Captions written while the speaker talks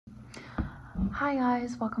Hi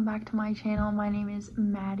guys, welcome back to my channel. My name is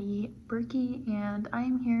Maddie Berkey and I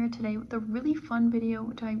am here today with a really fun video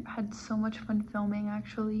which I had so much fun filming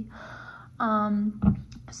actually.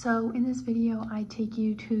 So in this video I take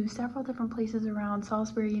you to several different places around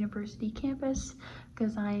Salisbury University campus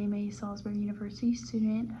because I am a Salisbury University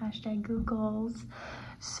student, #GoGoals.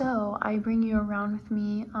 So I bring you around with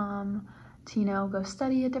me to go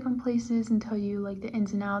study at different places and tell you like the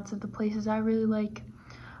ins and outs of the places I really like.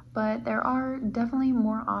 But there are definitely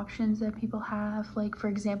more options that people have. Like, for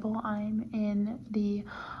example, I'm in the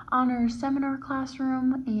honors seminar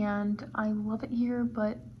classroom and I love it here,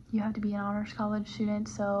 but you have to be an honors college student,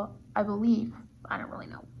 so I believe, I don't really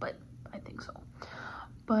know, but I think so.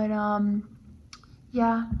 But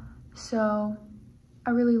yeah, so I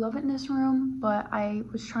really love it in this room, but I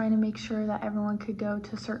was trying to make sure that everyone could go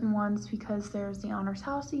to certain ones because there's the honors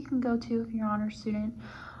house that you can go to if you're an honors student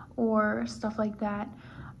or stuff like that.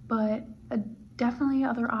 But definitely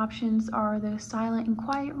other options are the silent and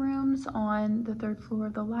quiet rooms on the 3rd floor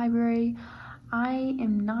of the library. I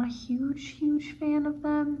am not a huge fan of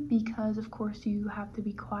them because of course you have to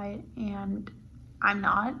be quiet and I'm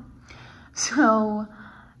not. So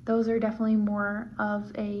those are definitely more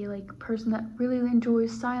of a person that really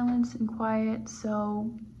enjoys silence and quiet,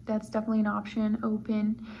 so that's definitely an option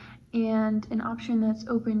open. And an option that's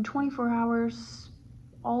open 24 hours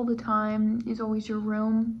all the time is always your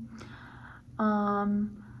room.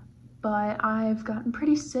 But I've gotten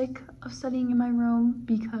pretty sick of studying in my room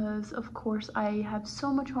because of course I have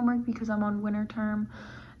so much homework because I'm on winter term.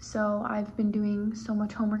 So I've been doing so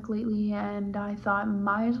much homework lately and I thought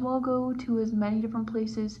might as well go to as many different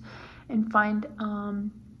places and find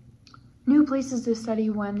new places to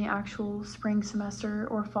study when the actual spring semester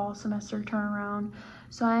or fall semester turn around.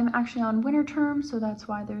 So I'm actually on winter term, so that's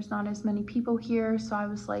why there's not as many people here. So I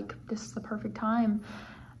was like, this is the perfect time.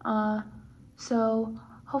 So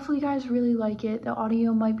hopefully you guys really like it. The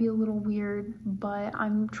audio might be a little weird, but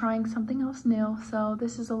I'm trying something else new. So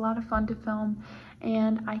this is a lot of fun to film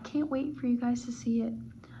and I can't wait for you guys to see it.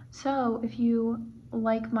 So if you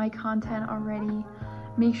like my content already,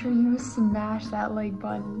 make sure you smash that like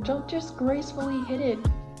button. Don't just gracefully hit it.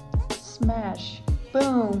 Smash.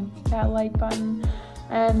 Boom. That like button.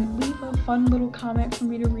 And leave a fun little comment for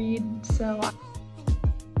me to read. So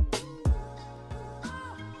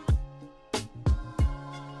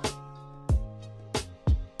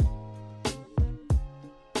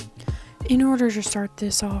in order to start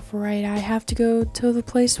this off right, I have to go to the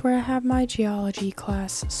place where I have my geology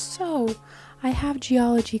class. So I have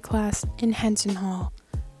geology class in Henson Hall,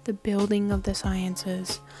 the building of the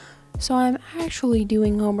sciences. So I'm actually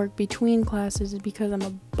doing homework between classes because I'm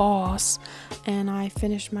a boss and I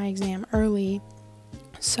finished my exam early.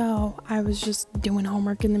 So I was just doing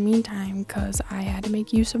homework in the meantime because I had to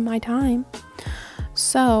make use of my time.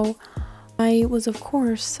 So I was of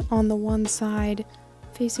course on the one side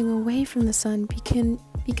facing away from the sun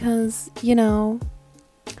because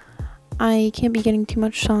I can't be getting too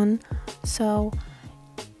much sun. So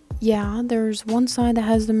yeah, there's one side that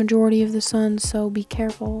has the majority of the sun, so be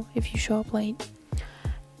careful if you show up late.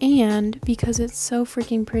 And because it's so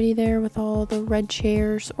freaking pretty there with all the red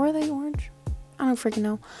chairs, or are they orange? I don't freaking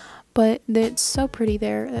know. But it's so pretty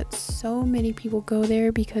there that so many people go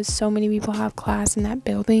there because so many people have class in that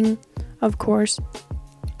building, of course.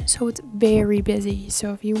 So it's very busy.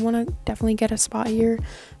 So if you want to definitely get a spot here,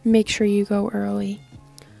 make sure you go early.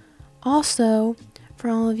 Also, for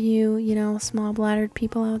all of you, small bladdered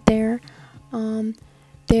people out there,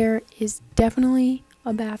 there is definitely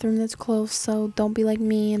a bathroom that's close, so don't be like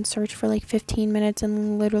me and search for 15 minutes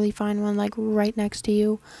and literally find one right next to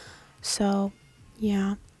you. So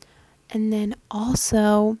yeah. And then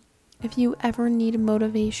also, if you ever need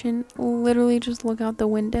motivation, literally just look out the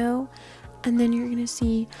window and then you're gonna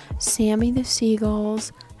see Sammy the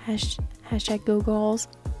Seagulls, #GoGoals,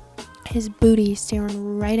 his booty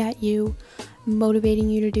staring right at you, motivating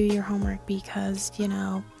you to do your homework because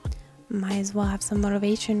might as well have some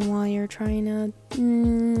motivation while you're trying to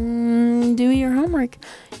do your homework,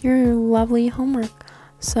 your lovely homework.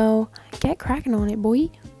 So get cracking on it, boy.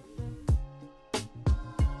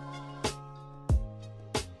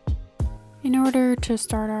 In order to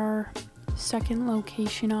start our second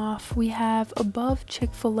location off, we have above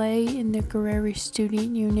Chick-fil-A in the Guerrero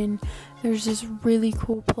Student Union. There's this really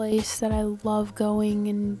cool place that I love going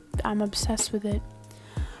and I'm obsessed with it.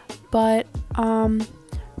 But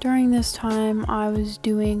during this time I was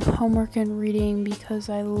doing homework and reading because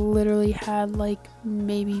I literally had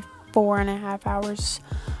maybe 4.5 hours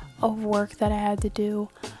of work that I had to do.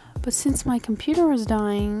 But since my computer was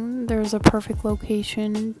dying, there's a perfect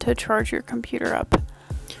location to charge your computer up.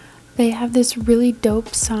 They have this really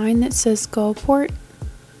dope sign that says Gulfport,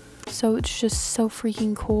 so it's just so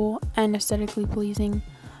freaking cool and aesthetically pleasing.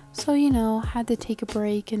 So, you know, had to take a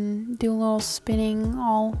break and do a little spinning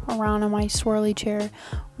all around on my swirly chair,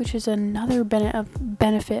 which is another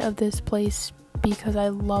benefit of this place because I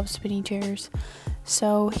love spinning chairs.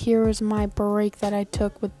 So here was my break that I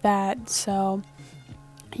took with that. So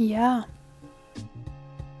yeah.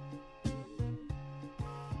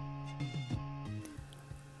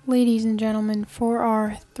 Ladies and gentlemen, for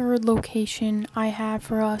our third location, I have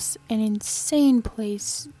for us an insane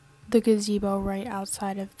place, the gazebo right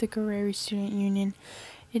outside of the Guerrero Student Union.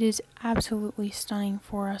 It is absolutely stunning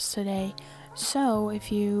for us today. So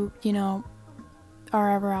if you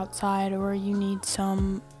are ever outside or you need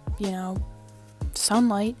some,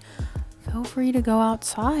 sunlight, feel free to go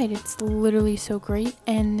outside. It's literally so great,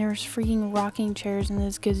 and there's freaking rocking chairs in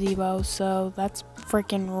this gazebo, so that's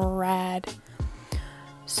freaking rad.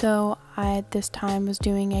 So I at this time was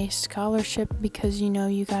doing a scholarship because you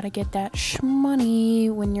gotta get that money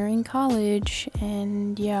when you're in college,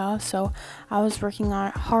 and yeah, so I was working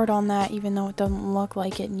hard on that, even though it doesn't look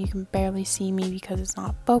like it and you can barely see me because it's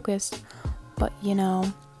not focused, but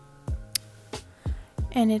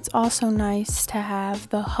and it's also nice to have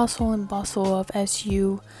the hustle and bustle of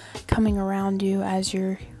SU coming around you as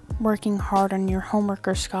you're working hard on your homework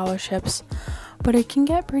or scholarships, but it can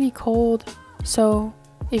get pretty cold, so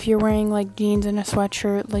if you're wearing like jeans and a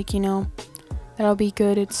sweatshirt, that'll be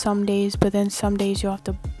good at some days, but then some days you'll have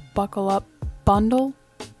to bundle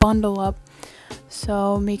up,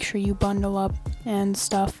 so make sure you bundle up and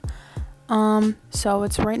stuff. So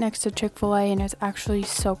it's right next to Chick-fil-A, and it's actually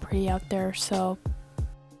so pretty out there, so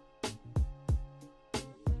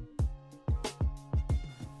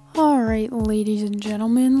alright, ladies and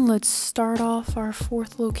gentlemen, let's start off our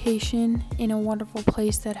fourth location in a wonderful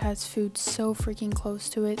place that has food so freaking close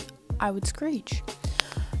to it, I would screech.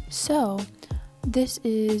 So, this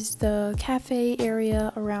is the cafe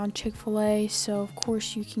area around Chick-fil-A, so of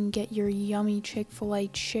course you can get your yummy Chick-fil-A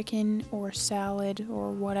chicken or salad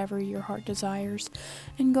or whatever your heart desires,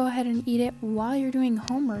 and go ahead and eat it while you're doing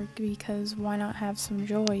homework, because why not have some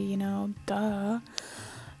joy, duh.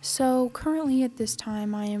 So currently at this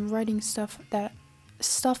time I am writing stuff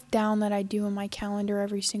down that I do in my calendar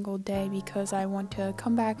every single day, because I want to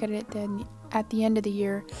come back at it then at the end of the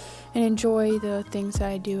year and enjoy the things that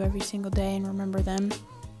I do every single day and remember them.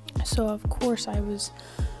 So of course I was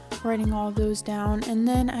writing all those down, and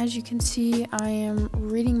then as you can see I am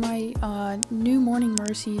reading my New Morning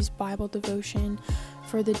Mercies Bible devotion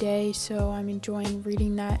for the day, so I'm enjoying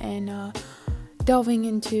reading that and delving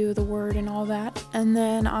into the word and all that. And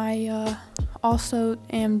then I also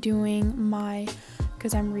am doing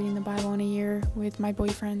because I'm reading the Bible in a year with my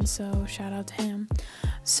boyfriend, so shout out to him.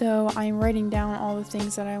 So I'm writing down all the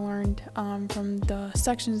things that I learned from the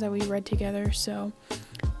sections that we read together, so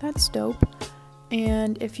that's dope.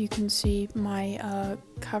 And if you can see, my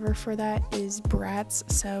cover for that is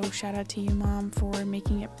Bratz, so shout out to you, Mom, for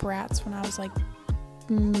making it Bratz when I was like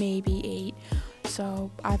maybe 8.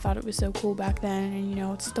 So I thought it was so cool back then,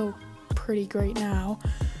 and it's still pretty great now.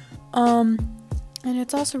 And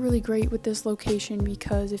it's also really great with this location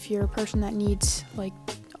because if you're a person that needs like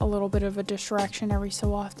a little bit of a distraction every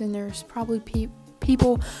so often, there's probably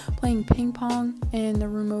people playing ping pong in the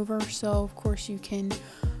room over, so of course you can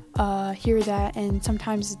hear that, and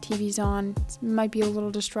sometimes the TV's on. It might be a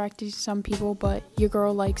little distracting to some people, but your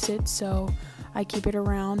girl likes it, so I keep it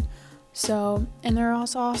around. So, and there are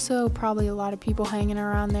also probably a lot of people hanging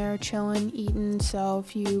around there, chilling, eating, so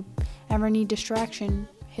if you ever need distraction,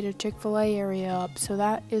 hit a Chick-fil-A area up. So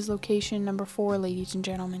that is location number 4, ladies and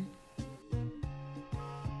gentlemen.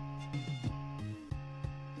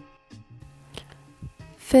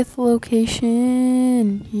 Fifth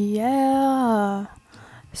location, yeah.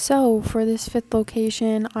 So for this 5th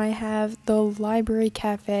location, I have the Library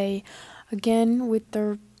Cafe, again with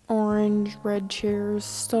the orange, red chairs.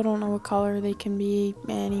 Still don't know what color they can be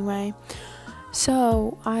anyway.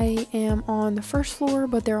 So I am on the 1st floor,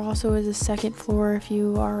 but there also is a 2nd floor if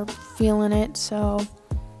you are feeling it. So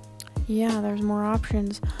yeah, there's more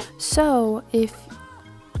options. So if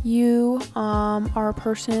you are a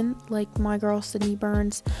person like my girl Sydney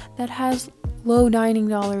Burns that has low dining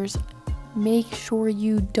dollars, make sure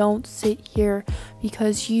you don't sit here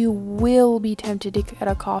because you will be tempted to get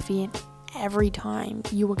a coffee, and every time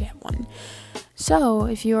you will get one. So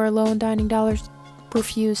if you are low in dining dollars,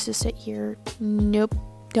 refuse to sit here. Nope,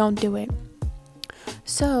 don't do it.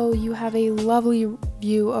 So you have a lovely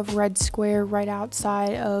view of Red Square right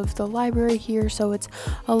outside of the library here, so it's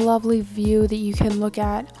a lovely view that you can look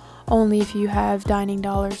at, only if you have dining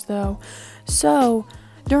dollars though. So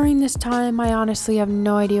During this time, I honestly have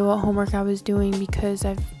no idea what homework I was doing because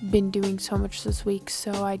I've been doing so much this week,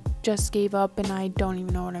 so I just gave up and I don't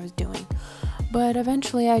even know what I was doing. But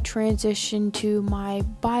eventually I transitioned to my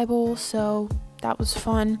Bible, so that was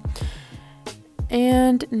fun.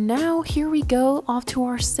 And now here we go, off to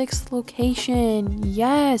our 6th location.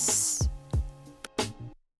 Yes!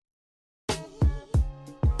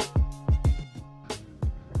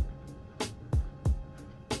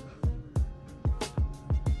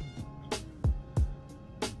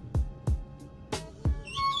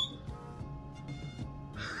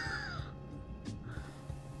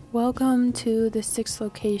 Welcome to the 6th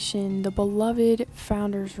location, the beloved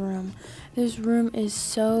Founders Room. This room is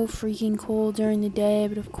so freaking cool during the day,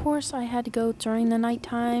 but of course I had to go during the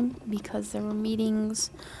nighttime because there were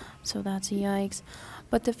meetings, so that's a yikes.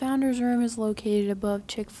 But the Founders Room is located above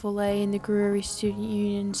Chick-fil-A in the Brewery Student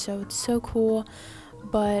Union, so it's so cool.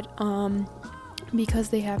 But because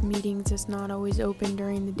they have meetings, it's not always open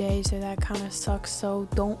during the day, so that kind of sucks. So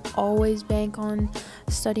don't always bank on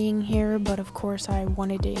studying here, but of course I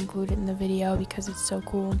wanted to include it in the video because it's so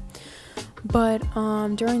cool. But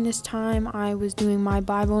during this time I was doing my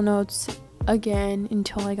Bible notes again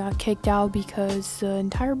until I got kicked out because the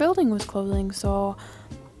entire building was closing. So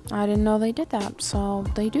I didn't know they did that, so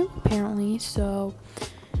they do apparently, so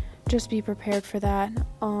just be prepared for that.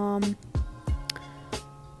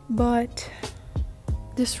 But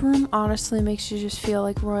this room honestly makes you just feel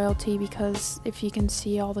like royalty, because if you can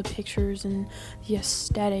see all the pictures and the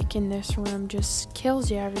aesthetic in this room just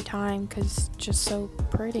kills you every time because it's just so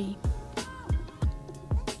pretty.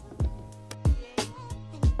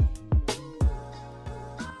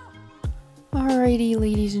 Alrighty,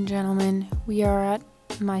 ladies and gentlemen, we are at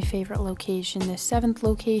my favorite location, the 7th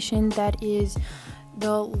location. That is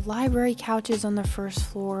the library couches on the first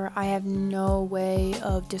floor. I have no way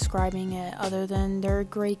of describing it other than they're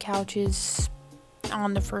great couches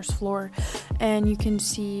on the first floor, and you can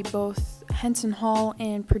see both Henson Hall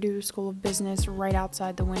and Purdue School of Business right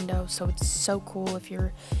outside the window, so it's so cool if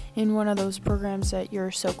you're in one of those programs that you're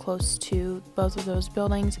so close to both of those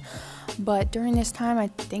buildings. But during this time, I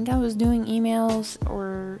think I was doing emails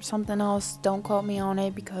or something else. Don't quote me on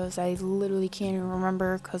it because I literally can't even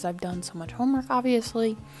remember because I've done so much homework,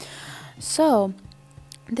 obviously. So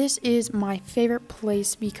this is my favorite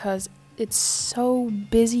place because it's so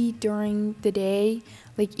busy during the day.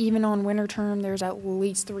 Like, even on winter term, there's at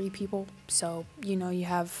least 3 people. So, you know, you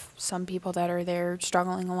have some people that are there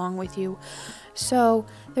struggling along with you. So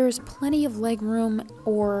there's plenty of leg room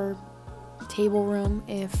or table room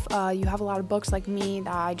if you have a lot of books like me,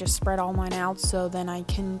 that I just spread all mine out so then I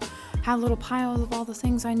can have little piles of all the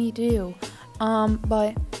things I need to do.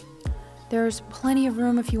 But there's plenty of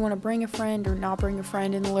room if you want to bring a friend or not bring a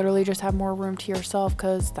friend and literally just have more room to yourself,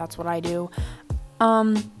 because that's what I do.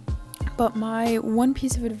 But my one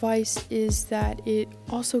piece of advice is that it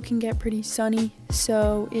also can get pretty sunny,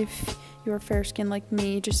 so if you're fair skinned like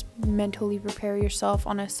me, just mentally prepare yourself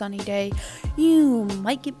on a sunny day. You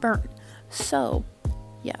might get burnt. So,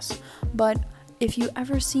 yes. But if you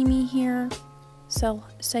ever see me here, so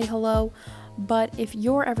say hello. But if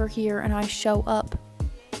you're ever here and I show up,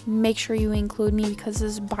 make sure you include me, because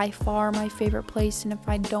this is by far my favorite place, and if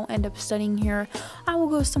I don't end up studying here, I will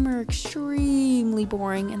go somewhere extremely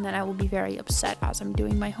boring, and then I will be very upset as I'm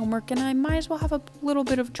doing my homework, and I might as well have a little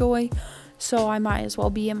bit of joy, so I might as well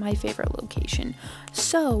be at my favorite location.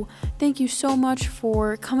 So thank you so much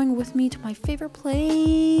for coming with me to my favorite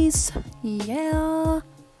place. Yeah.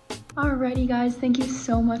 Alrighty guys, thank you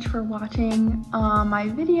so much for watching my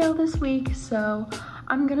video this week. So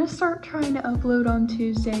I'm gonna start trying to upload on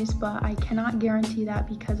Tuesdays, but I cannot guarantee that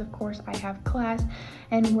because of course I have class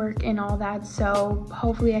and work and all that. So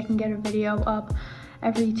hopefully I can get a video up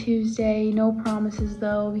every Tuesday. No promises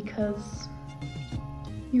though, because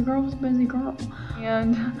your girl's a busy girl.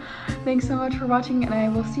 And thanks so much for watching, and I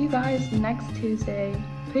will see you guys next Tuesday.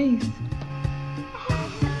 Peace.